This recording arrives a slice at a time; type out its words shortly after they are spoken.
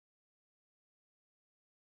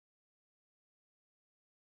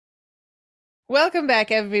Welcome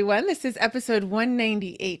back, everyone. This is episode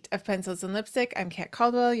 198 of Pencils and Lipstick. I'm Kat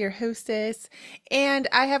Caldwell, your hostess, and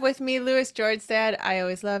I have with me Louis Jordstad. I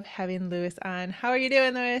always love having Louis on. How are you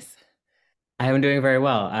doing, Louis? I am doing very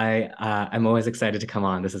well. I'm always excited to come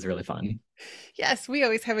on. This is really fun. Yes, we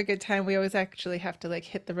always have a good time. We always actually have to like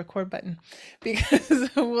hit the record button because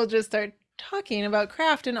we'll just start talking about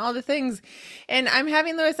craft and all the things. And I'm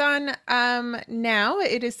having Louis on now.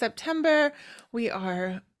 It is September.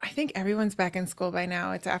 I think everyone's back in school by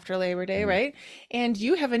now. It's after Labor Day, Mhm. right? And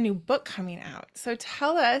you have a new book coming out. So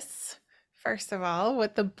tell us, first of all,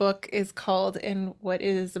 what the book is called and what it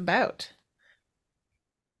is about.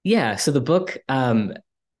 Yeah, so the book,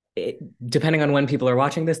 it, depending on when people are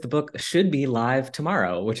watching this, the book should be live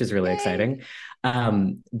tomorrow, which is really Yay! exciting.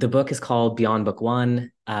 The book is called Beyond Book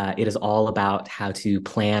One. It is all about how to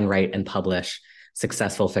plan, write, and publish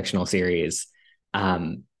successful fictional series.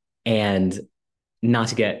 Um, and not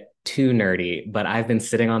to get too nerdy, but I've been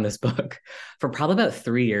sitting on this book for probably about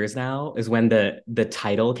 3 years now, is when the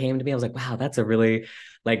title came to me. I was like, wow, that's a really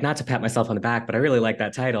like not to pat myself on the back, but I really like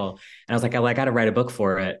that title. And I was like, oh, I got to write a book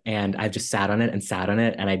for it. And I've just sat on it and sat on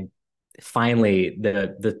it. And I finally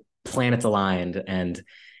the planets aligned and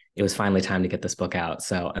it was finally time to get this book out.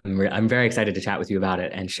 So I'm very excited to chat with you about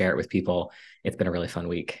it and share it with people. It's been a really fun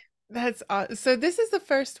week. That's awesome. So this is the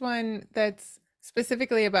first one that's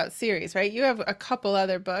specifically about series, right? You have a couple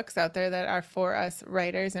other books out there that are for us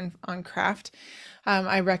writers and on craft.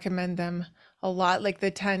 I recommend them a lot, like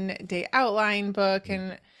the 10-day outline book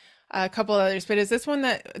and a couple others. But is this one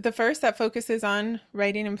that the first that focuses on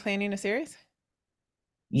writing and planning a series?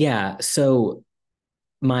 Yeah. So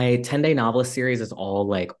my 10-day novelist series is all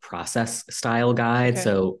like process style guide. Okay.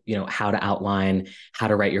 So, how to outline, how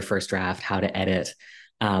to write your first draft, how to edit.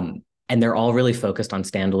 And they're all really focused on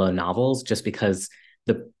standalone novels just because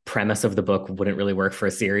the premise of the book wouldn't really work for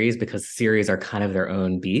a series because series are kind of their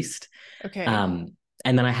own beast. Okay. Um,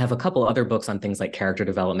 and then I have a couple other books on things like character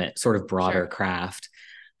development, sort of broader Sure. craft.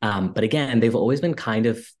 But again, they've always been kind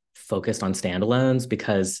of focused on standalones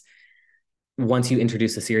because once you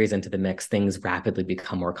introduce a series into the mix, things rapidly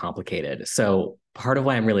become more complicated. So, part of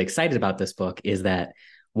why I'm really excited about this book is that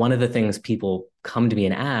one of the things people come to me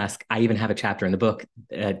and ask, I even have a chapter in the book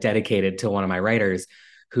dedicated to one of my writers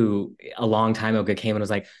who a long time ago came and was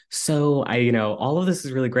like, so all of this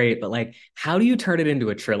is really great, but like, how do you turn it into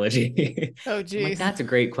a trilogy? Oh, I'm like, geez. that's a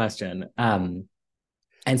great question. And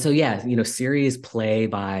so, yeah, series play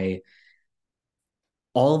by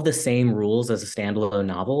all of the same rules as a standalone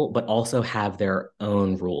novel, but also have their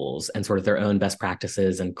own rules and sort of their own best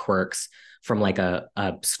practices and quirks from like a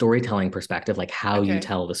storytelling perspective, like how you Okay.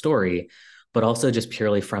 tell the story, but also just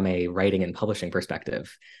purely from a writing and publishing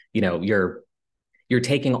perspective. You're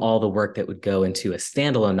taking all the work that would go into a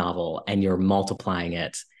standalone novel and you're multiplying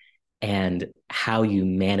it and how you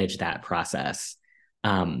manage that process.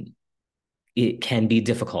 Um, it can be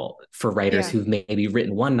difficult for writers Yeah. who've maybe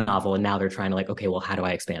written one novel and now they're trying to like, okay, well, how do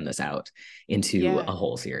I expand this out into Yeah. a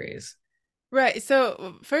whole series? Right.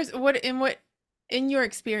 So first, what in your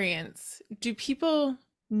experience, do people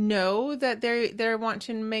know that they're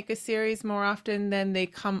wanting to make a series more often than they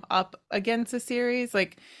come up against a series?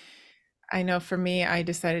 Like I know for me, I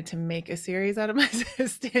decided to make a series out of my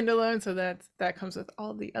standalone, so that comes with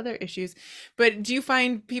all the other issues. But do you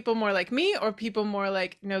find people more like me or people more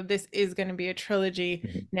like, no, this is going to be a trilogy.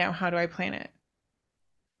 Mhm. Now, how do I plan it?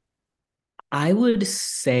 I would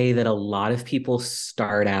say that a lot of people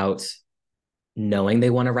start out knowing they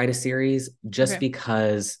want to write a series just Okay.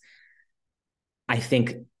 because I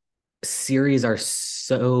think series are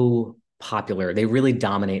so popular. They really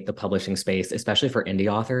dominate the publishing space, especially for indie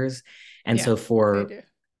authors. And Yeah, so they for do.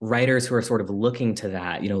 writers who are sort of looking to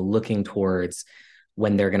that, looking towards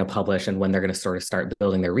when they're going to publish and when they're going to sort of start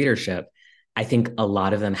building their readership, I think a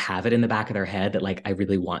lot of them have it in the back of their head that like I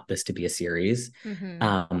really want this to be a series.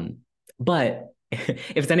 Hmm. But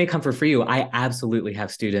if it's any comfort for you, I absolutely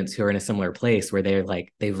have students who are in a similar place where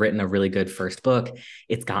they've written a really good first book.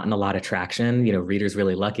 It's gotten a lot of traction. Readers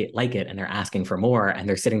really like it, and they're asking for more. And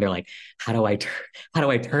they're sitting there like, how do I how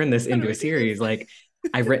do I turn this How do into a I do series? this? Like,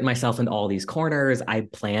 I've written myself into all these corners. I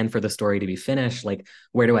plan for the story to be finished. Like,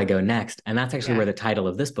 where do I go next? And that's actually Yeah. where the title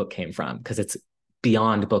of this book came from because it's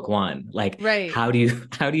beyond book one. Like, Right. how do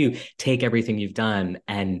you take everything you've done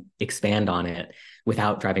and expand on it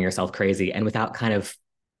without driving yourself crazy and without kind of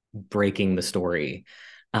breaking the story,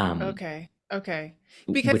 um, Okay. Okay.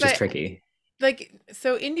 Because which is tricky.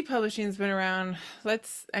 so indie publishing's been around,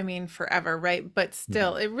 I mean, forever, right? But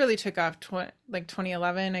still, Mhm. it really took off like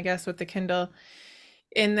 2011, I guess, with the Kindle.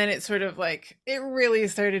 And then it sort of like it really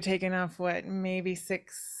started taking off what, maybe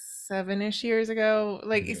 6 7-ish years ago.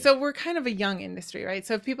 Like, Mhm. so we're kind of a young industry, right?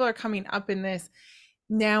 So if people are coming up in this,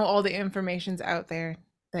 now all the information's out there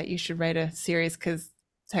that you should write a series because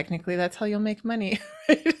technically that's how you'll make money.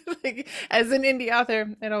 Right? Like, as an indie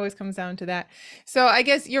author, it always comes down to that. So I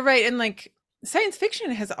guess you're right. And like science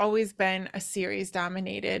fiction has always been a series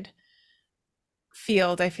dominated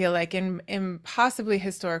field, I feel like, in possibly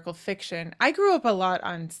historical fiction. I grew up a lot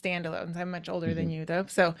on standalones. I'm much older than Mhm. you though.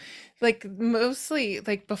 So like mostly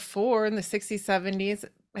like before in the 60s, 70s,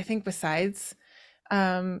 I think besides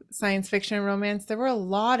science fiction and romance, there were a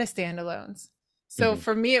lot of standalones. So Mhm.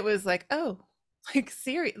 for me it was like, oh, like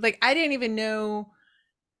series, like I didn't even know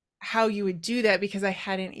how you would do that because I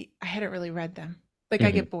hadn't really read them. Like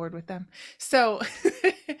I Mhm. get bored with them. So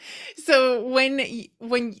so when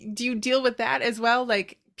do you deal with that as well?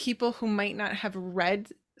 Like people who might not have read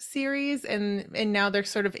series and now they're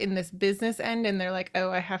sort of in this business end and they're like, "Oh,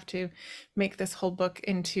 I have to make this whole book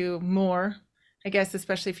into more." I guess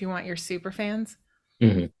especially if you want your super fans.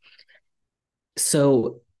 Mhm.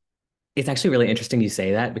 So it's actually really interesting you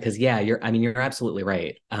say that because yeah, I mean, you're absolutely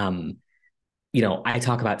right. I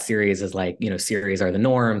talk about series as like, series are the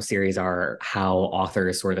norm, series are how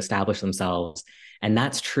authors sort of establish themselves. And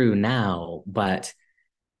that's true now, but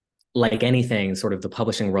like anything, sort of the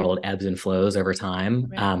publishing world ebbs and flows over time.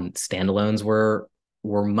 Right. Standalones were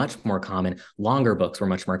much more common. Longer books were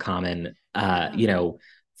much more common, Yeah.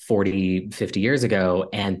 40, 50 years ago,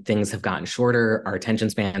 and things have gotten shorter. Our attention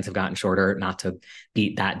spans have gotten shorter, not to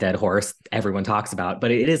beat that dead horse everyone talks about, but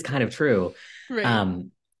it is kind of true. Right.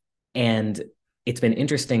 Um, and it's been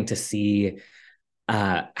interesting to see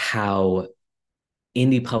how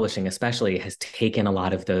indie publishing especially has taken a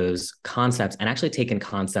lot of those concepts and actually taken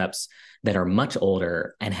concepts that are much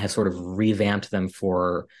older and has sort of revamped them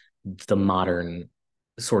for the modern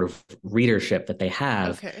sort of readership that they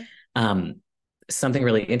have. Okay. um, Something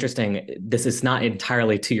really interesting, this is not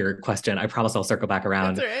entirely to your question, I promise I'll circle back That's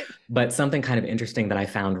around, all right. but something kind of interesting that I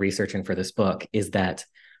found researching for this book is that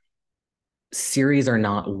series are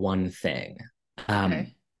not one thing. um,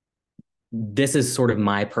 Okay. this is sort of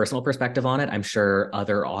my personal perspective on it. I'm sure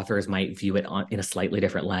other authors might view it in a slightly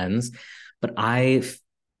different lens, but I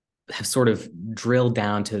have sort of drilled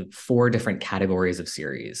down to four different categories of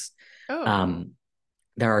series. Oh, Um,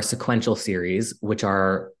 there are sequential series, which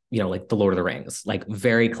are, like The Lord of the Rings, like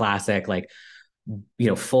very classic, like,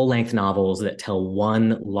 full length novels that tell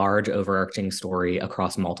one large overarching story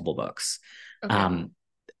across multiple books. okay. Um,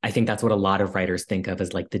 I think that's what a lot of writers think of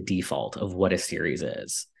as like the default of what a series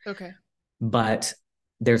is. Okay. But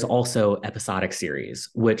there's also episodic series,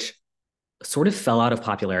 which sort of fell out of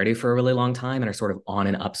popularity for a really long time and are sort of on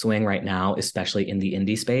an upswing right now, especially in the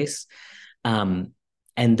indie space. Um,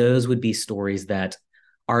 and those would be stories that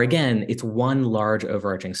are, again, it's one large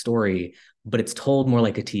overarching story, but it's told more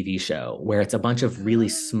like a TV show where it's a bunch of really Oh,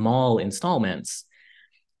 small installments.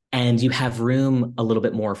 And you have room a little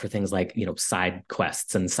bit more for things like, side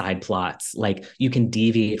quests and side plots. Like you can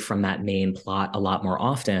deviate from that main plot a lot more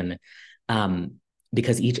often, um,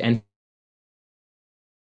 because each entry,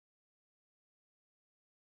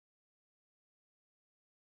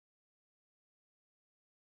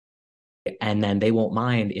 and then they won't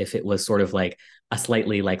mind if it was sort of like a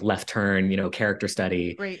slightly like left turn, character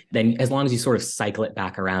study. right. Then as long as you sort of cycle it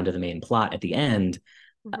back around to the main plot at the end,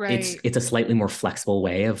 it's Right. it's a slightly more flexible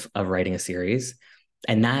way of writing a series.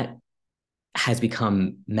 And that has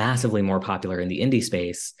become massively more popular in the indie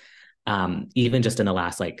space, even just in the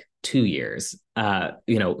last like 2 years.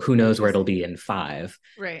 Who knows where it'll Interesting. be in 5.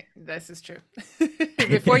 Right. This is true.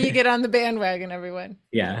 Before you get on the bandwagon, everyone.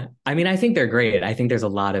 Yeah. I mean, I think they're great. I think there's a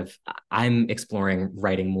lot of, I'm exploring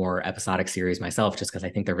writing more episodic series myself just because I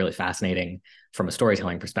think they're really fascinating from a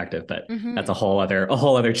storytelling perspective, but that's Hmm. a whole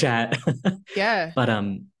other chat. Yeah. But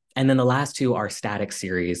and then the last two are static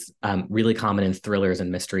series, really common in thrillers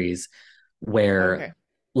and mysteries where, Okay.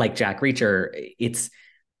 like Jack Reacher, it's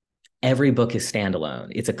every book is standalone.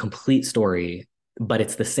 It's a complete story, but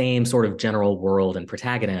it's the same sort of general world and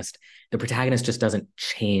protagonist. The protagonist just doesn't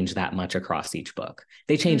change that much across each book.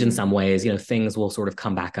 They change in Hmm. some ways, things will sort of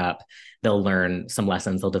come back up. They'll learn some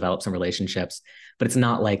lessons, they'll develop some relationships, but it's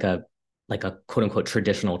not like a quote unquote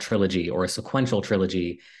traditional trilogy or a sequential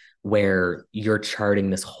trilogy where you're charting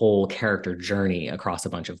this whole character journey across a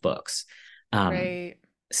bunch of books. Um, Right.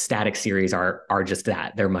 Static series are just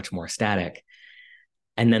that. They're much more static.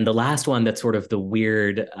 And then the last one that's sort of the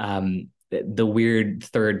weird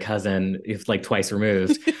third cousin, if like twice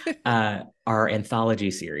removed, are Right.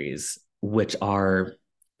 anthology series, which are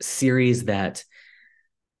series that series that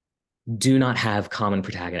do not have common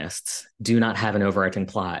protagonists, do not have an overarching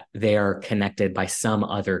plot. They are connected by some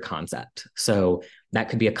other concept. So that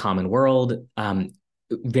could be a common world,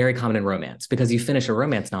 very common in romance, because you finish a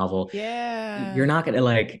romance novel, you're Yeah. not going to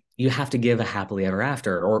like, you have to give a happily ever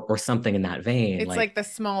after or something in that vein. It's Like, like the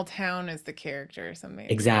small town is the character or something.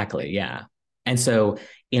 exactly. Like, Yeah. And so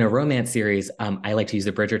in a romance series, I like to use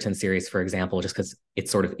the Bridgerton series, for example, just because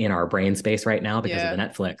it's sort of in our brain space right now because of the yeah.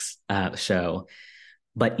 Netflix show.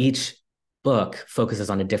 But each book focuses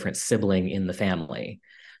on a different sibling in the family.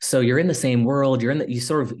 So you're in the same world, you're in the, you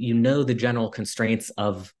sort of, you know, the general constraints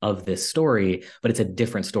of this story, but it's a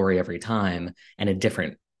different story every time and a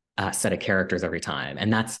different set of characters every time.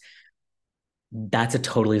 And that's a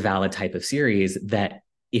totally valid type of series that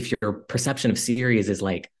if your perception of series is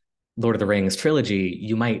like Lord of the Rings trilogy,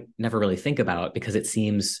 you might never really think about because it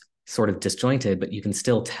seems sort of disjointed, but you can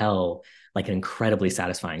still tell like an incredibly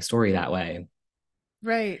satisfying story that way.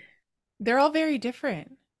 Right. They're all very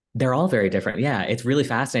different. They're all very different. Yeah, it's really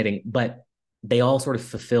fascinating, but they all sort of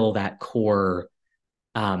fulfill that core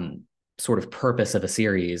um, sort of purpose of a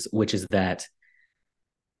series, which is that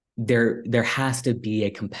there has to be a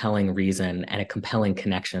compelling reason and a compelling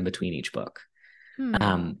connection between each book. Hmm.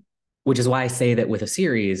 Um, which is why I say that with a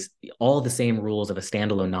series, all the same rules of a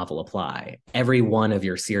standalone novel apply. Every one of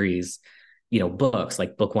your series, books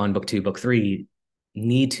like book one, book two, book three,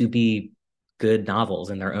 need to be good novels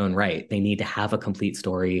in their own right. They need to have a complete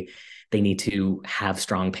story. They need to have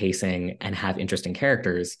strong pacing and have interesting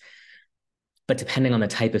characters. But depending on the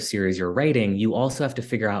type of series you're writing, you also have to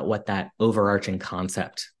figure out what that overarching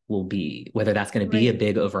concept will be, whether that's going to be a Right.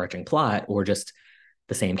 big overarching plot or just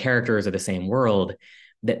the same characters or the same world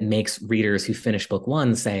that makes readers who finish book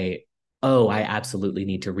one say, "Oh, I absolutely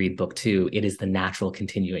need to read book two. It is the natural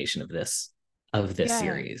continuation of this Yeah.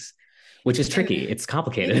 series," which is And tricky. It's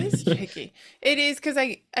it is complicated. tricky. It is because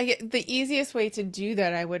I get the easiest way to do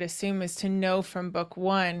that, I would assume, is to know from book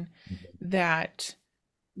one that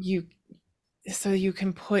you so you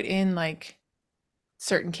can put in like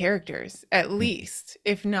certain characters at least,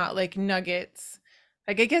 if not like nuggets.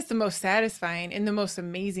 Like I guess the most satisfying and the most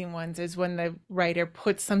amazing ones is when the writer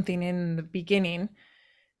puts something in the beginning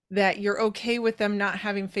that you're okay with them not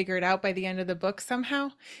having figured out by the end of the book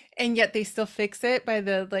somehow, and yet they still fix it by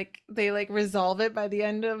the like they like resolve it by the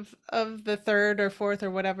end of the third or fourth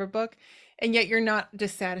or whatever book, and yet you're not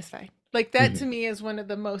dissatisfied. Like that to me is one of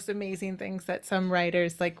the most amazing things that some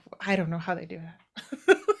writers like I don't know how they do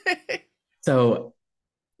that. So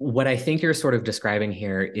what I think you're sort of describing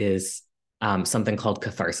here is something called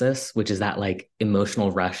catharsis, which is that like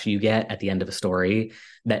emotional rush you get at the end of a story.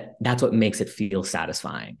 That's what makes it feel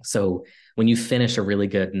satisfying. So when you finish a really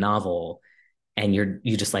good novel and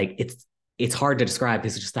you just like it's hard to describe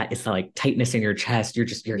because it's that like tightness in your chest. You're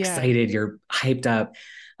Yeah. excited, you're hyped up.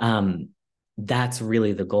 Um, that's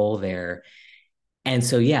really the goal there. And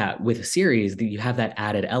so yeah, with a series, you have that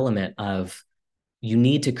added element of you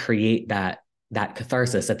need to create that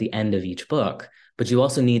catharsis at the end of each book, but you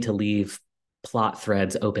also need to leave plot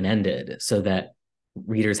threads open-ended so that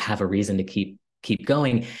readers have a reason to keep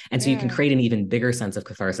going. And so you can Yeah. create an even bigger sense of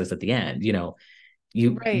catharsis at the end. You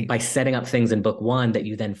Right. by setting up things in book one that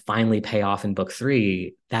you then finally pay off in book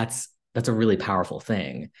three, that's a really powerful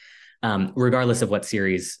thing. Regardless of what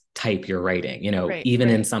series type you're writing, Right. even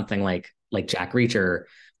in Right. something like Jack Reacher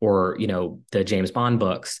or the James Bond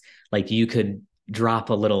books, like you could drop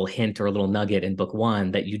a little hint or a little nugget in book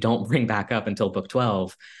one that you don't bring back up until book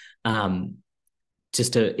 12. um,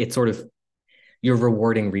 just to it's sort of you're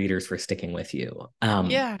rewarding readers for sticking with you.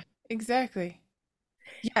 Yeah, exactly.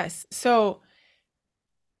 Yes. So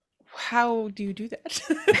how do you do that?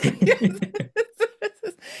 Yes.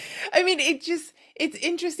 I mean, it's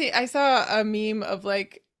interesting. I saw a meme of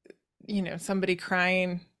like, somebody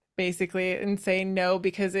crying basically and saying no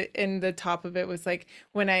because it in the top of it was like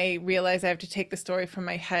when I realize I have to take the story from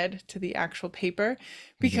my head to the actual paper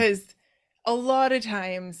Mhm. because a lot of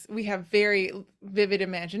times we have very vivid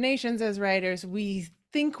imaginations as writers. We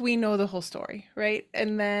think we know the whole story, right?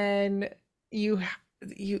 And then you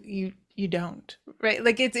you don't, right?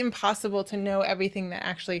 Like it's impossible to know everything that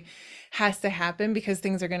actually has to happen because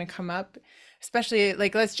things are going to come up, especially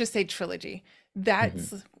like let's just say trilogy.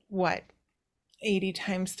 That's what 80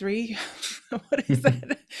 times 3 what is Mhm.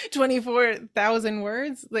 that 24,000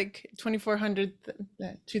 words like 2400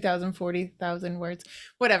 2040,000 words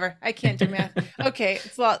whatever I can't do math okay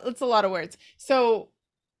it's a lot of words so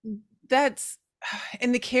that's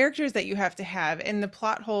and the characters that you have to have and the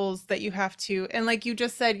plot holes that you have to and like you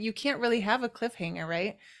just said you can't really have a cliffhanger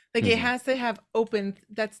right like it Mhm. has to have open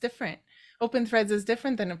that's different open threads is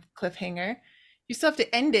different than a cliffhanger you still have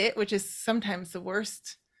to end it which is sometimes the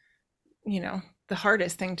worst the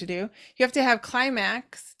hardest thing to do. You have to have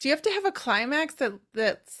climax. Do you have to have a climax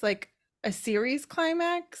that's like a series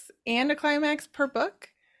climax and a climax per book?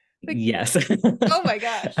 Like, Yes. oh my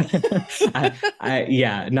gosh.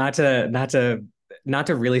 Yeah, not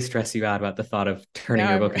to really stress you out about the thought of turning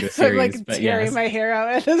Now your I'm, book into a I'm series, like but tearing yes. my hair out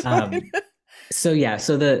at this point. Um, so yeah,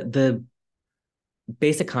 so the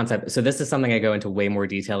basic concept. So this is something I go into way more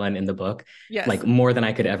detail in the book, Yes, like more than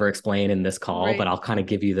I could ever explain in this call, but right. I'll kind of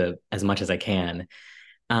give you the as much as I can.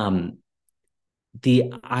 Um,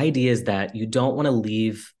 the idea is that you don't want to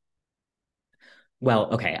leave.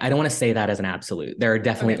 Well, okay, I don't want to say that as an absolute. There are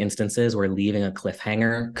definitely Okay. instances where leaving a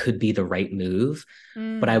cliffhanger could be the right move,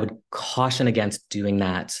 but I Mm, would caution against doing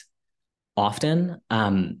that often.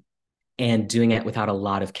 And doing it without a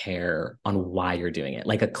lot of care on why you're doing it.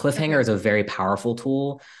 Like a cliffhanger okay. is a very powerful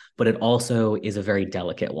tool, but it also is a very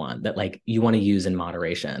delicate one that like you want to use in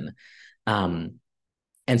moderation. Um,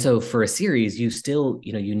 and so for a series, you still,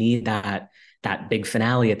 you need that big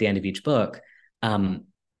finale at the end of each book. Um,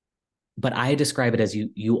 but I describe it as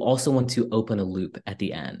you also want to open a loop at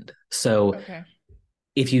the end. So Okay.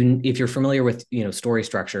 if you're familiar with story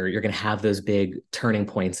structure, you're going to have those big turning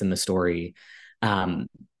points in the story. Um,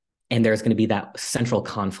 and there's going to be that central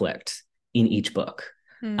conflict in each book.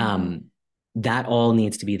 Hmm. Um, that all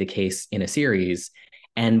needs to be the case in a series.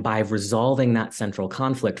 And by resolving that central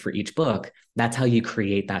conflict for each book, that's how you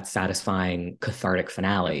create that satisfying, cathartic Okay.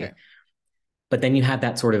 finale. But then you have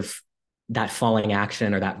that sort of that falling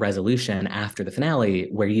action or that resolution after the finale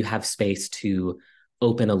where you have space to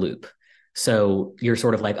open a loop. So you're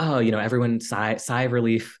sort of like, oh, everyone sigh of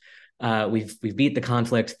relief. We've beat the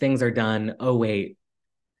conflict. Things are done. Oh wait,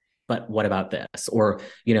 but what about this? Or,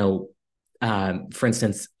 for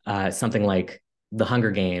instance, something like The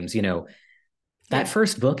Hunger Games, that Yeah.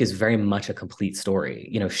 first book is very much a complete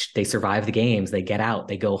story. They survive the games, they get out,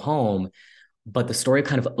 they go home, but the story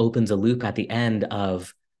kind of opens a loop at the end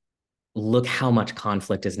of look how much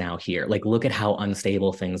conflict is now here. Like, look at how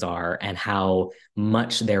unstable things are and how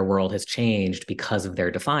much their world has changed because of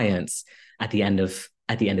their defiance at the end of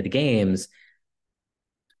the games.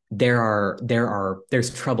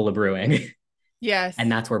 There's trouble a brewing. And Yes.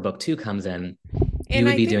 that's where book two comes in. You And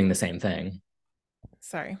would I be think, doing the same thing.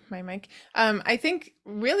 sorry, my mic. I think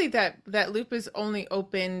really that loop is only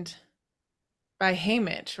opened by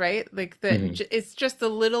Haymitch, right? Like Mm-hmm. it's just the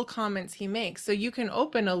little comments he makes. So you can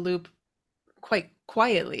open a loop quite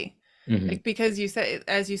quietly. Mm-hmm. Like because you said,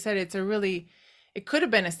 as you said, it could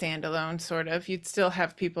have been a standalone sort of. You'd still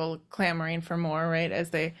have people clamoring for more, right? As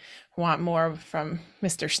they want more from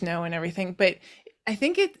Mr. Snow and everything. But I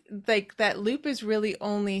think it like that loop is really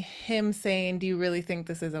only him saying, "Do you really think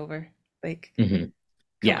this is over?" Like, Mm-hmm.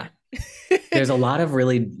 come Yeah. on. There's a lot of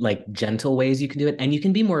really like gentle ways you can do it, and you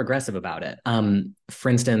can be more aggressive about it. For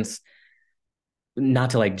instance,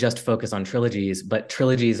 not to like just focus on trilogies, but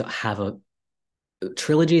trilogies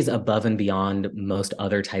above and beyond most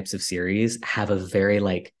other types of series have a very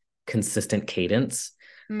like consistent cadence.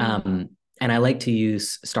 Mm, Um, and I like to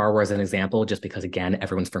use Star Wars as an example just because again,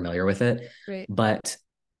 everyone's familiar with it. right. But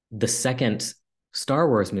the second Star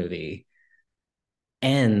Wars movie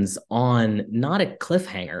ends on not a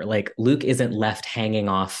cliffhanger. Like Luke isn't left hanging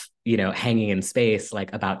off, hanging in space,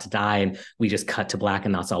 like about to die, and we just cut to black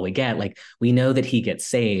and that's all we get. Like we know that he gets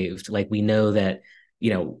saved. Like we know that,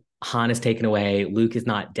 Han is taken away, Luke is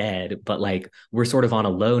not dead, but like we're sort of on a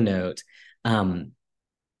low note. Um,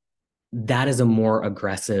 that is a more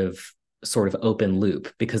aggressive sort of open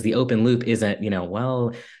loop because the open loop isn't,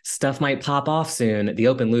 well, stuff might pop off soon. The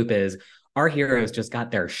open loop is our heroes just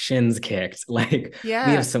got their shins kicked. Like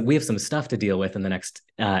we have Yeah. some stuff to deal with in the next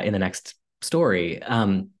story.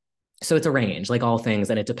 So it's a range, like all things,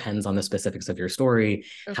 and it depends on the specifics of your story,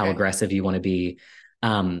 how Okay. aggressive you want to be.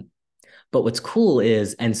 Um, but what's cool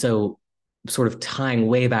is, and so sort of tying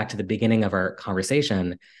way back to the beginning of our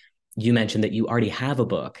conversation, you mentioned that you already have a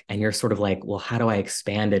book and you're sort of like, well, how do I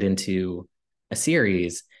expand it into a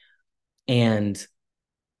series? And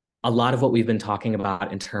a lot of what we've been talking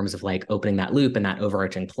about in terms of like opening that loop and that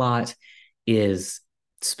overarching plot is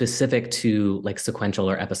specific to like sequential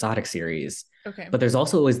or episodic series. Okay. But there's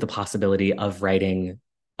also always the possibility of writing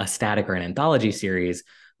a static or an anthology series,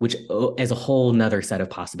 which is a whole nother set of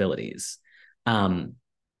possibilities. Um,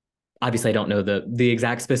 Obviously I don't know the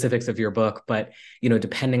exact specifics of your book, but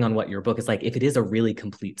depending on what your book is like, if it is a really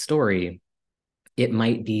complete story, it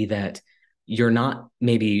might be that you're not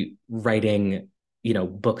maybe writing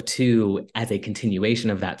book two as a continuation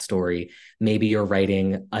of that story. Maybe you're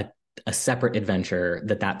writing a separate adventure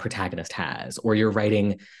that protagonist has, or you're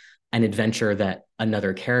writing an adventure that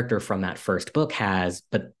another character from that first book has,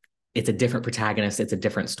 but it's a different protagonist, it's a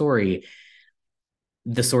different story.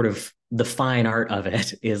 The sort of the fine art of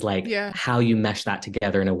it is like Yeah. how you mesh that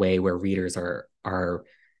together in a way where readers are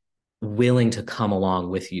willing to come along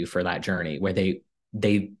with you for that journey, where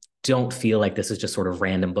they don't feel like this is just sort of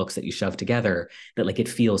random books that you shove together, that like it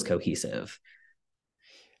feels cohesive.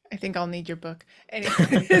 I think I'll need your book.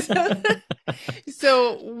 Anyways,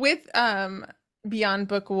 so with Beyond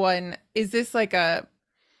Book One, is this like a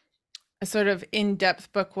sort of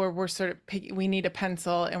in-depth book where we're sort of we need a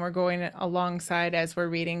pencil and we're going alongside as we're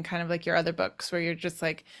reading, kind of like your other books where you're just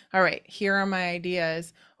like, all right, here are my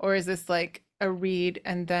ideas? Or is this like a read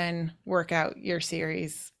and then work out your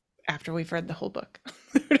series after we've read the whole book?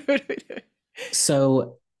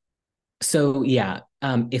 So yeah,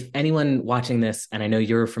 if anyone watching this, and I know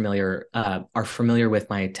you're familiar, are familiar with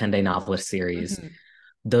my 10-day novelist series, Mhm.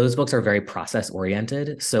 those books are very process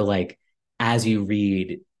oriented. So like as you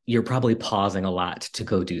read, you're probably pausing a lot to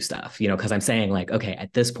go do stuff, because I'm saying like, okay,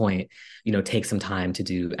 at this point, take some time to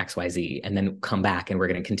do XYZ and then come back and we're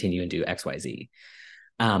going to continue and do XYZ.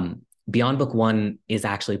 Beyond Book One is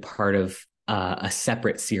actually part of a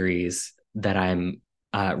separate series that I'm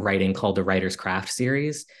writing called the Writer's Craft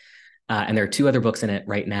series. And there are two other books in it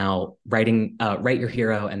right now, Write Your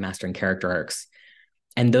Hero and Mastering Character Arcs.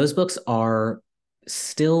 And those books are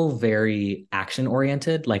still very action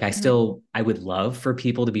oriented. Like Mhm. I would love for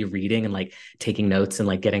people to be reading and like taking notes and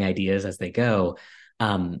like getting ideas as they go.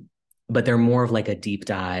 Um, but they're more of like a deep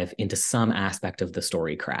dive into some aspect of the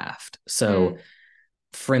story craft. So Mm.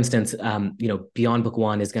 for instance, Beyond Book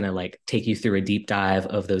One is going to like take you through a deep dive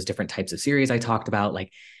of those different types of series I talked about,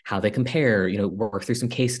 like how they compare, work through some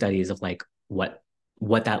case studies of like what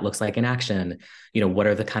that looks like in action, what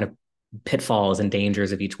are the kind of pitfalls and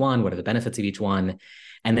dangers of each one, what are the benefits of each one.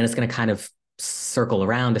 And then it's going to kind of circle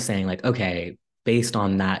around to saying like, okay, based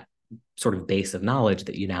on that sort of base of knowledge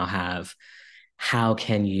that you now have, how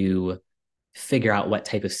can you figure out what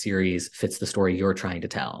type of series fits the story you're trying to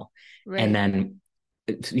tell? And Right. then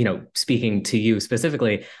speaking to you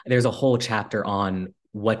specifically, there's a whole chapter on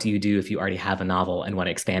what do you do if you already have a novel and want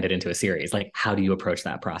to expand it into a series? Like, how do you approach that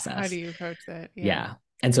How do process? you approach that? Yeah. Yeah.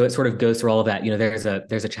 And so it sort of goes through all of that.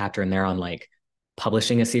 There's a chapter in there on like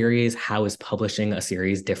publishing a series. How is publishing a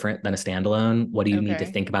series different than a standalone? What do you need to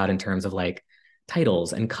Okay. think about in terms of like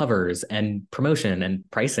titles and covers and promotion and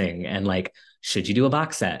pricing and like should you do a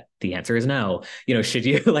box set? The answer is no. Should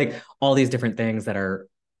you like all these different things that are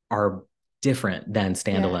different than Yeah.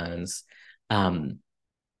 standalones. Um,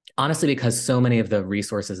 Honestly, because so many of the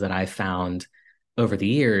resources that I've found over the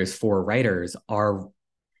years for writers are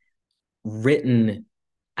written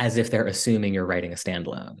as if they're assuming you're writing a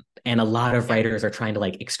standalone. And a lot of Yeah. writers are trying to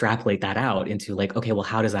like extrapolate that out into like, okay, well,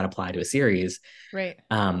 how does that apply to a series? Right.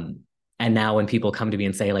 Um, and now when people come to me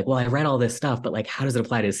and say, like, well, I read all this stuff, but like, how does it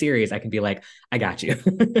apply to a series? I can be like, I got you.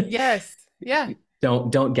 Yes. Yeah.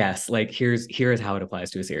 Don't guess. Like, here is how it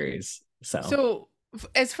applies to a series. So So,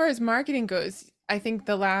 as far as marketing goes, I think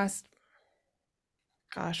the last,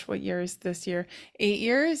 gosh, what year is this year? 8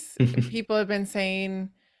 years, people have been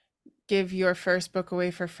saying give your first book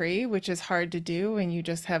away for free, which is hard to do when you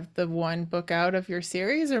just have the one book out of your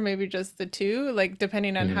series, or maybe just the two, like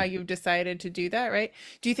depending on how Mhm. you've decided to do that, right?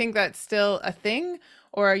 Do you think that's still a thing,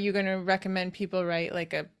 or are you going to recommend people write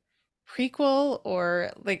like a prequel,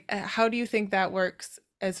 or like how do you think that works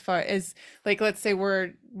as far as, like, let's say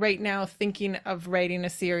we're right now thinking of writing a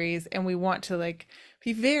series and we want to like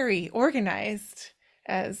be very organized,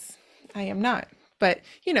 as I am not, but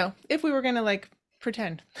if we were going to like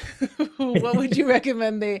pretend, what would you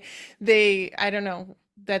recommend they I don't know,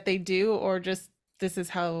 that they do, or just this is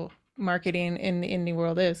how marketing in the indie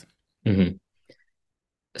world is? Mhm.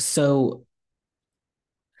 So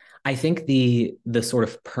I think the sort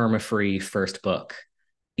of perma-free first book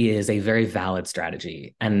is a very valid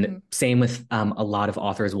strategy. And Mhm. same with a lot of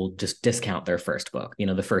authors will just discount their first book.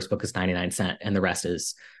 The first book is 99 cents and the rest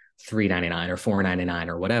is 3.99 or 4.99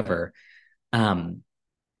 or whatever. Um,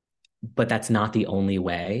 but that's not the only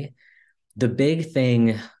way. The big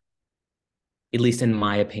thing, at least in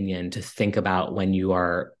my opinion, to think about when you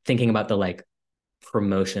are thinking about the like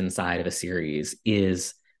promotion side of a series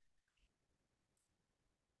is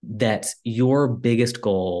that your biggest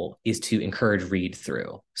goal is to encourage read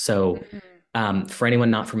through. So, Mhm. for anyone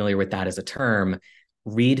not familiar with that as a term,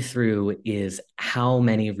 read through is how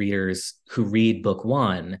many readers who read book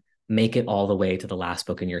one make it all the way to the last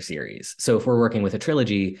book in your series. So, if we're working with a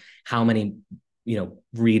trilogy, how many,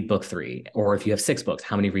 read book three? Or if you have 6 books,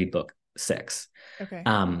 how many read book six? Okay.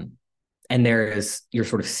 Um, and there is your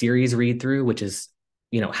sort of series read through, which is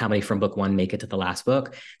how many from book one make it to the last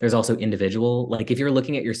book. There's also individual, like if you're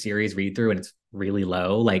looking at your series read through and it's really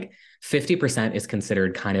low, like 50% is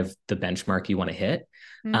considered kind of the benchmark you want to hit.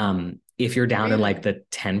 If you're down in like the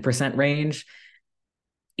 10% range,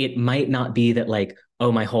 it might not be that like,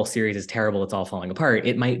 oh, my whole series is terrible, it's all falling apart.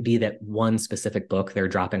 It might be that one specific book they're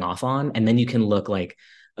dropping off on. And then you can look like,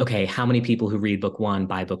 okay, how many people who read book one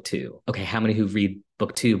buy book two? Okay, how many who read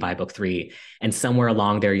book two buy book three? And somewhere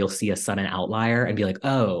along there, you'll see a sudden outlier and be like,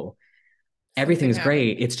 oh, everything's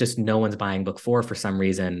great. It's just no one's buying book four for some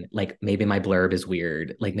reason. Like maybe my blurb is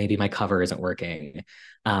weird. Like maybe my cover isn't working.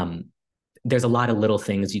 There's a lot of little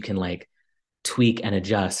things you can like tweak and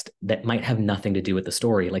adjust that might have nothing to do with the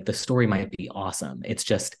story. Like the story might be awesome. It's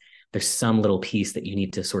just there's some little piece that you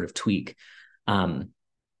need to sort of tweak.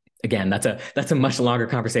 Again, that's a much longer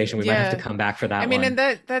conversation. We might have to come back for that. I mean, and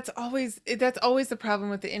that's always the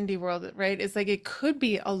problem with the indie world, right? It's like it could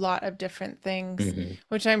be a lot of different things,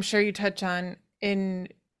 which I'm sure you touch on in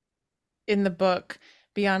the book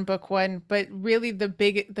Beyond Book One. But really,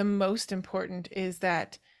 the most important is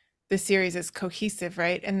that the series is cohesive,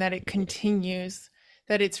 right? And that it continues,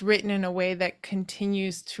 that it's written in a way that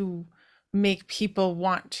continues to make people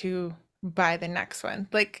want to buy the next one.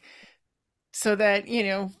 Like, so that,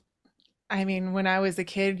 I mean, when I was a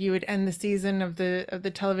kid, you would end the season of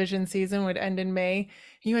the television season would end in May.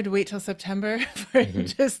 You had to wait till September for it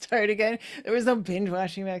to start again. There was no binge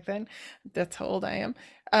watching back then. That's how old I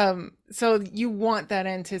am. So you want that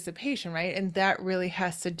anticipation, right? And that really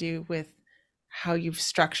has to do with how you've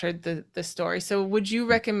structured the story. So would you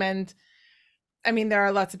recommend, I mean, there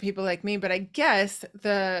are lots of people like me, but I guess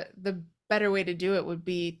the better way to do it would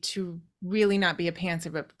be to really not be a pantser,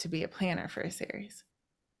 but to be a planner for a series.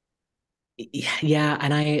 Yeah,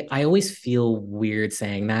 and I always feel weird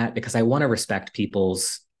saying that because I want to respect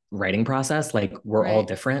people's writing process. Like we're all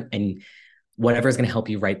different, and whatever's going to help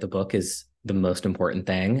you write the book is the most important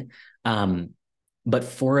thing. But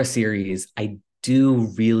for a series, I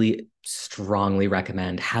do really strongly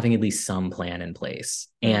recommend having at least some plan in place.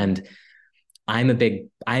 And I'm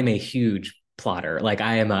a huge plotter. Like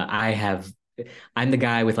I'm the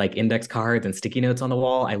guy with like index cards and sticky notes on the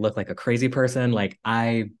wall. I look like a crazy person. Like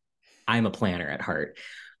I'm a planner at heart.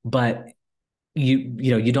 But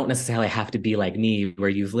you don't necessarily have to be like me where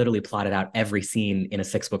you've literally plotted out every scene in a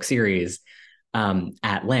 6-book series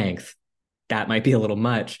at length. That might be a little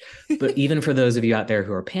much. But even for those of you out there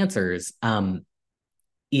who are pantsers,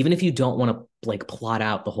 even if you don't want to like plot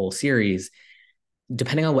out the whole series,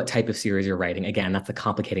 depending on what type of series you're writing, again, that's a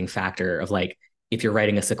complicating factor of like, if you're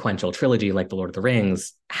writing a sequential trilogy like The Lord of the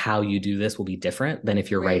Rings, how you do this will be different than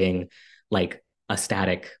if you're writing like a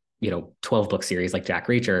static, 12-book series like Jack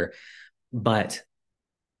Reacher. But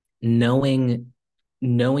knowing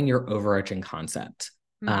your overarching concept,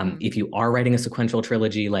 if you are writing a sequential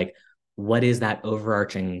trilogy, like what is that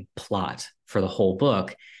overarching plot for the whole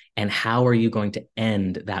book? And how are you going to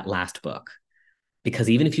end that last book? Because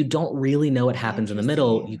even if you don't really know what happens in the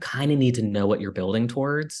middle, you kind of need to know what you're building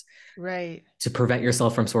towards, right? To prevent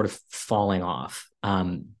yourself from sort of falling off.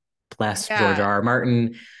 Bless George R.R.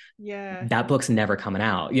 Martin. Yeah, that book's never coming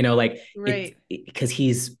out. Because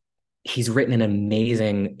he's written an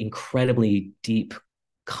amazing, incredibly deep,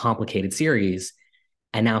 complicated series,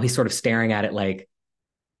 and now he's sort of staring at it like,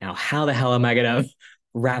 now how the hell am I gonna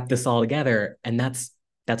wrap this all together? And that's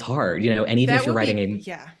hard, and even if you're writing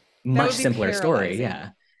a much simpler story.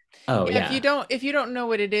 If you don't know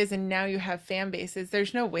what it is and now you have fan bases,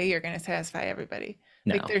 there's no way you're going to satisfy everybody.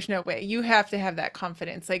 Like there's no way. You have to have that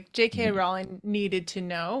confidence. Like J.K. Rowling needed to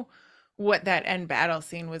know what that end battle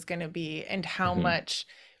scene was going to be and how much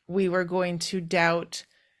we were going to doubt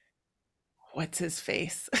what's his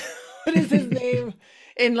face. What is his name?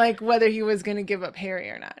 And like whether he was going to give up Harry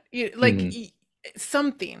or not.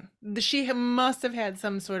 Something. She must have had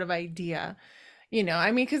some sort of idea.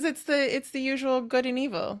 I mean, because it's the usual good and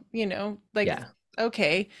evil,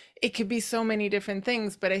 okay, it could be so many different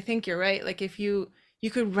things, but I think you're right. Like if you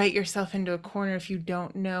could write yourself into a corner if you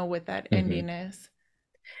don't know what that ending is.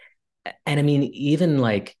 And I mean, even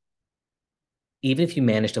if you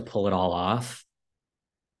manage to pull it all off,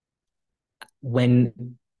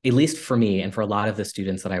 when, at least for me and for a lot of the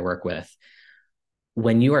students that I work with,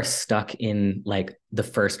 when you are stuck in like the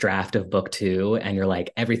first draft of book 2 and you're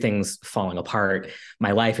like, everything's falling apart,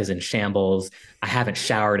 my life is in shambles, I haven't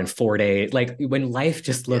showered in 4 days, like when life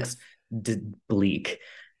just looks bleak,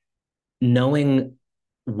 knowing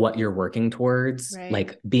what you're working towards,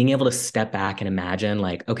 like being able to step back and imagine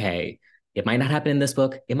like, okay, it might not happen in this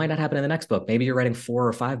book, it might not happen in the next book, maybe you're writing 4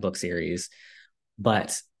 or 5 book series,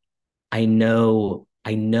 but I know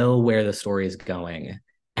where the story is going.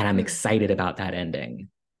 and I'm Hmm. excited about that ending,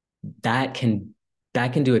 that can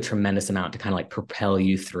do a tremendous amount to kind of like propel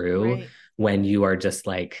you through Right. when you are just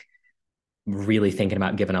like really thinking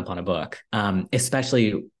about giving up on a book.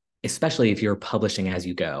 Especially if you're publishing as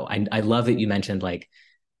you go. I love that you mentioned like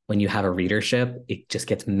when you have a readership, it just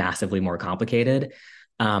gets massively more complicated.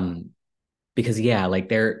 Um, because yeah, like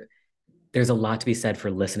there's a lot to be said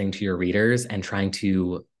for listening to your readers and trying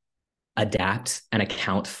to adapt and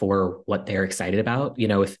account for what they're excited about.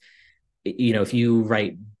 If you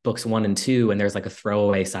write books 1 and 2 and there's like a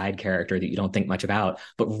throwaway side character that you don't think much about,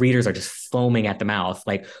 but readers are just foaming at the mouth,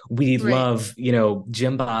 like we Right. love,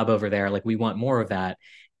 Jim Bob over there, like we want more of that.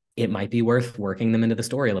 It might be worth working them into the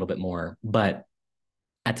story a little bit more. But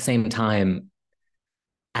at the same time,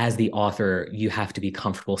 as the author, you have to be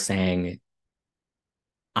comfortable saying,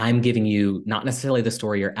 I'm giving you not necessarily the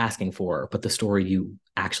story you're asking for, but the story you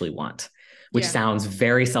actually want, which Yeah. sounds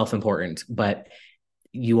very self-important, but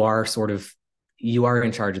you are sort of you are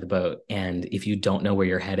in charge of the boat. And if you don't know where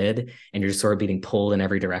you're headed and you're just sort of being pulled in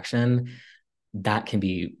every direction, that can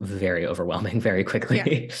be very overwhelming very Yeah.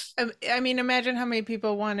 quickly. I mean, imagine how many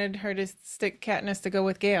people wanted her to stick Katniss to go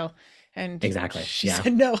with Gale, and Exactly. she Yeah.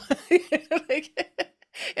 said no. Like,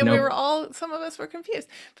 and we were Nope. all, some of us were confused,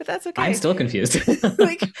 but that's I'm okay. still confused.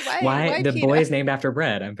 Like, why, Why why the boy Peeta? is named after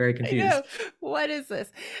bread? I'm very I know. confused. What is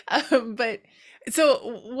this? But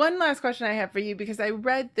so one last question I have for you, because I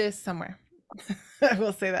read this somewhere. I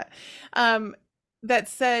will say that. Um,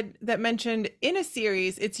 that mentioned in a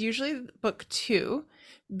series, it's usually book two,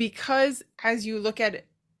 because as you look at it,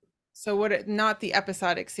 so not the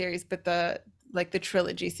episodic series, but the like the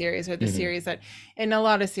trilogy series, or the Mhm. series that, and a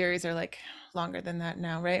lot of series are like longer than that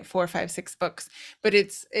now, right? 4, 5, 6 books, but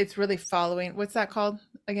it's really following, what's that called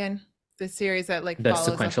again? The series that like The follows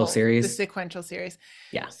a sequential whole, the series. sequential series.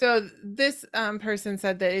 Yeah. So this person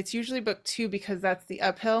said that it's usually book two, because that's the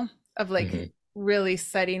uphill of like Mhm. really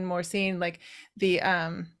setting more scene, like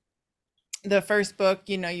the first book,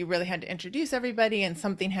 you really had to introduce everybody, and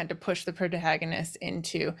something had to push the protagonist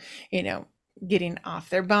into, you know, getting off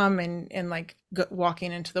their bum, and like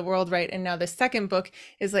walking into the world, right? And now the second book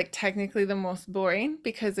is like technically the most boring,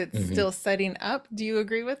 because it's Mhm. still setting up. Do you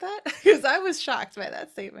agree with that? Because I was shocked by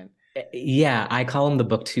that statement. Yeah, I call them the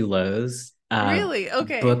book two lows. Really?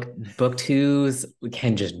 Okay. Book twos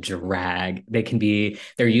can just drag.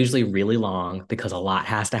 They're usually really long because a lot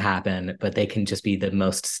has to happen, but they can just be the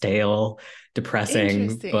most stale, depressing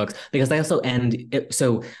books Interesting. because they also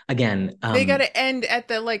so again, They got to end at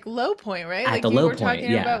the like low point, right? at Like the you low were point,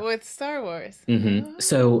 talking yeah. about with Star Wars.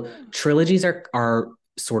 So Oh, trilogies are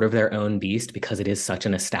sort of their own beast because it is such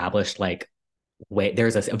an established like way.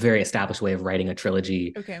 There's a very established way of writing a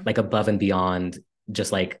trilogy, okay. like above and beyond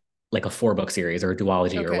just like a 4 book series or a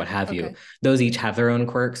duology or what Okay. have you. Okay. Those each have their own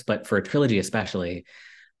quirks, but for a trilogy especially,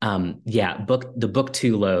 yeah, the book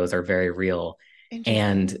two lows are very real, Interesting.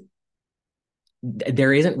 and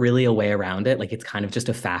there isn't really a way around it. Like it's kind of just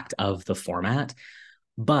a fact of the format.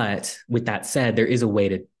 But with that said, there is a way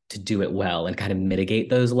to do it well and kind of mitigate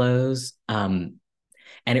those lows. And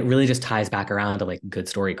it really just ties back around to like good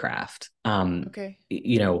storycraft. Okay.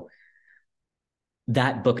 You know,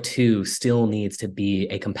 that book two still needs to be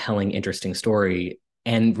a compelling, interesting story.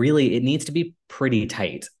 And really it needs to be pretty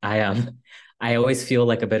tight. I always feel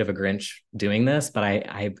like a bit of a Grinch doing this, but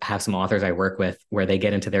I have some authors I work with where they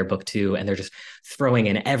get into their book two and they're just throwing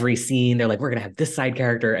in every scene. They're like, we're gonna have this side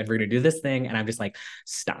character and we're gonna do this thing. And I'm just like,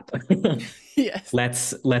 stop. Yes.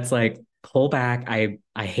 Let's like pull back. I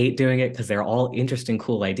hate doing it because they're all interesting,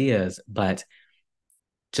 cool ideas, but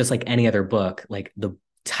just like any other book, like the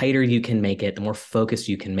tighter you can make it, the more focused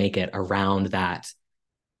you can make it around that,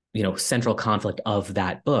 central conflict of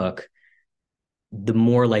that book, the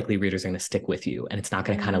more likely readers are going to stick with you. And it's not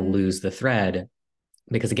going to kind of Mm, lose the thread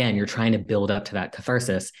because, again, you're trying to build up to that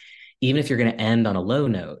catharsis. Even if you're going to end on a low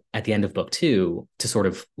note at the end of book two to sort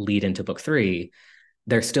of lead into book three,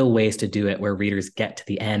 there's still ways to do it where readers get to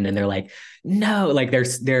the end and they're like, no, like they're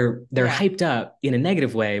yeah. hyped up in a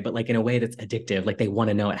negative way, but like in a way that's addictive. Like they want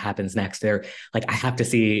to know what happens next. They're like, I have to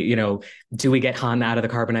see, do we get Han out of the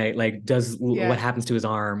carbonite? Like, does what Yeah. happens to his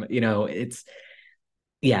arm? It's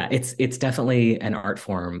yeah, it's definitely an art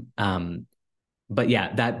form. But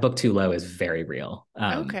yeah, that book too low is very real.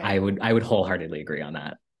 Okay. I would wholeheartedly agree on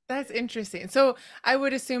that. That's interesting. So I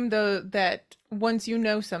would assume though that once you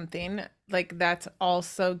know something, like that's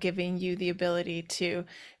also giving you the ability to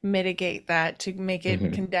mitigate that, to make it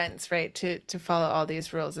Mhm. condense, right? To follow all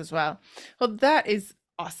these rules as well. Well, that is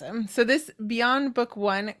awesome. So this Beyond Book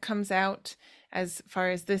One comes out, as far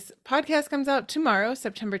as this podcast comes out, tomorrow,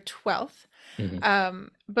 September 12th. Mhm.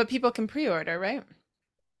 But people can pre-order, right?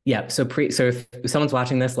 Yeah. So if someone's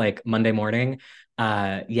watching this like Monday morning,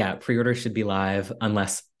 yeah, pre-order should be live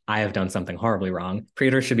unless I have done something horribly wrong.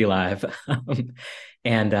 Pre-order should be live.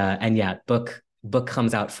 And yeah, book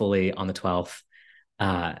comes out fully on the 12th.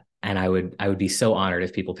 And I would be so honored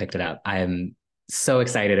if people picked it up. I am so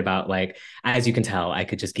excited about, like, as you can tell, I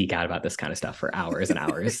could just geek out about this kind of stuff for hours and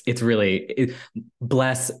hours. It's really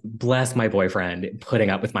bless my boyfriend putting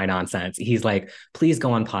up with my nonsense. He's like, please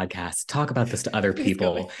go on podcasts, talk about this to other Please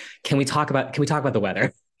go. people. Can we talk about the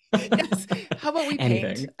weather? Yes. How about we paint?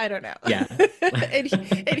 Anything. I don't know. Yeah.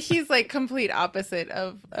 And he's like complete opposite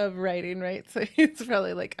of writing, right? So it's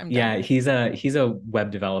probably like, I'm done Yeah, with he's a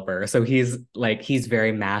web developer. So he's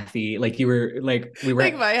very mathy. Like you were like we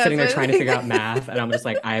like were my sitting there husband. trying to figure out math, and I'm just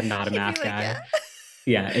like, I am not a He'd be math like, guy. yeah.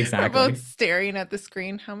 Yeah, We're both exactly. staring at the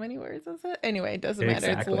screen. How many words is it? Anyway, it doesn't matter.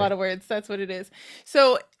 It's a lot Exactly. of words. That's what it is.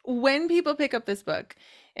 So when people pick up this book,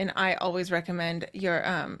 and I always recommend your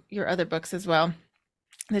other books as well,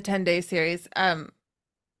 the 10 Day series.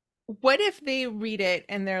 What if they read it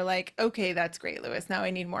and they're like, okay, that's great, Lewis. Now I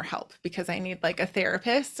need more help because I need like a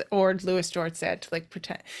therapist, or Lewis George said to like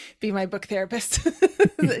pretend be my book therapist.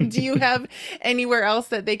 Do you have anywhere else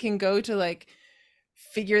that they can go to like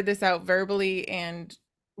figure this out verbally and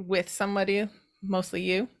with somebody, mostly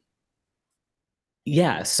you?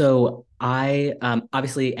 Yeah, so I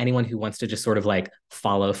obviously anyone who wants to just sort of like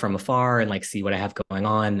follow from afar and like see what I have going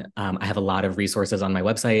on, I have a lot of resources on my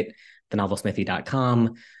website,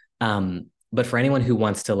 thenofelsmithy.com. But for anyone who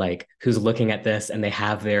wants to like who's looking at this and they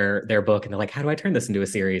have their book and they're like, how do I turn this into a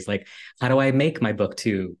series? Like, how do I make my book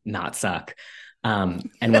to not suck? And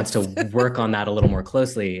wants to Yes. work on that a little more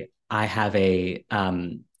closely, I have a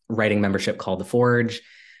writing membership called The Forge,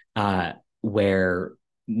 where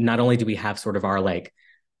not only do we have sort of our like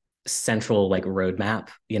central like roadmap,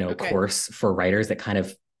 Okay. course for writers that kind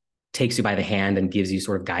of takes you by the hand and gives you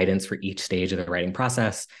sort of guidance for each stage of the writing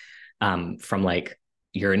process, from like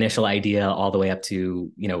your initial idea all the way up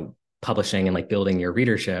to publishing and like building your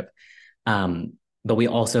readership. But we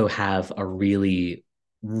also have a really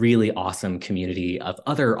really awesome community of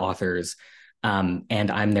other authors, and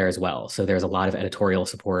I'm there as well. So there's a lot of editorial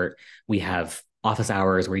support. We have office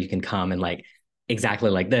hours where you can come and like exactly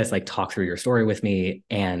like this, like talk through your story with me,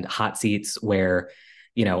 and hot seats where,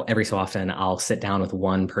 every so often I'll sit down with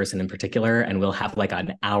one person in particular and we'll have like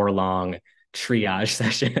an hour long triage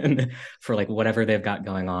session for like whatever they've got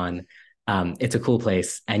going on. It's a cool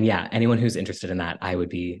place. And yeah, anyone who's interested in that, I would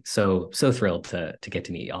be so thrilled to get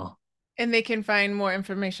to meet y'all. And they can find more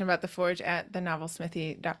information about the Forge at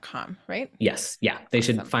thenovelsmithy.com, right? Yes. Yeah. They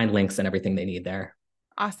should Awesome. find links and everything they need there.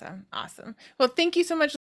 Awesome. Awesome. Well, thank you so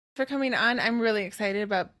much for coming on. I'm really excited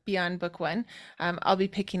about Beyond Book One. I'll be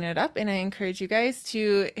picking it up, and I encourage you guys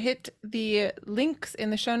to hit the links in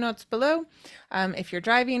the show notes below. If you're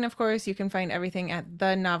driving, of course, you can find everything at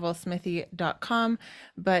thenovelsmithy.com,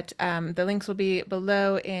 but the links will be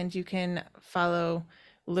below, and you can follow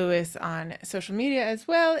Lewis on social media as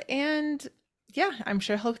well. And yeah, I'm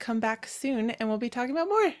sure he'll come back soon, and we'll be talking about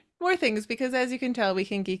more things because, as you can tell, we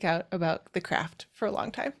can geek out about the craft for a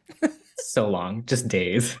long time. So long, just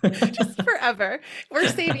days. Just forever. We're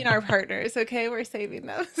saving our partners, okay? We're saving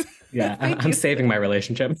those. Yeah, Thank I'm you. saving my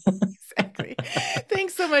relationship. Exactly.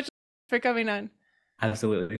 Thanks so much for coming on. Absolutely.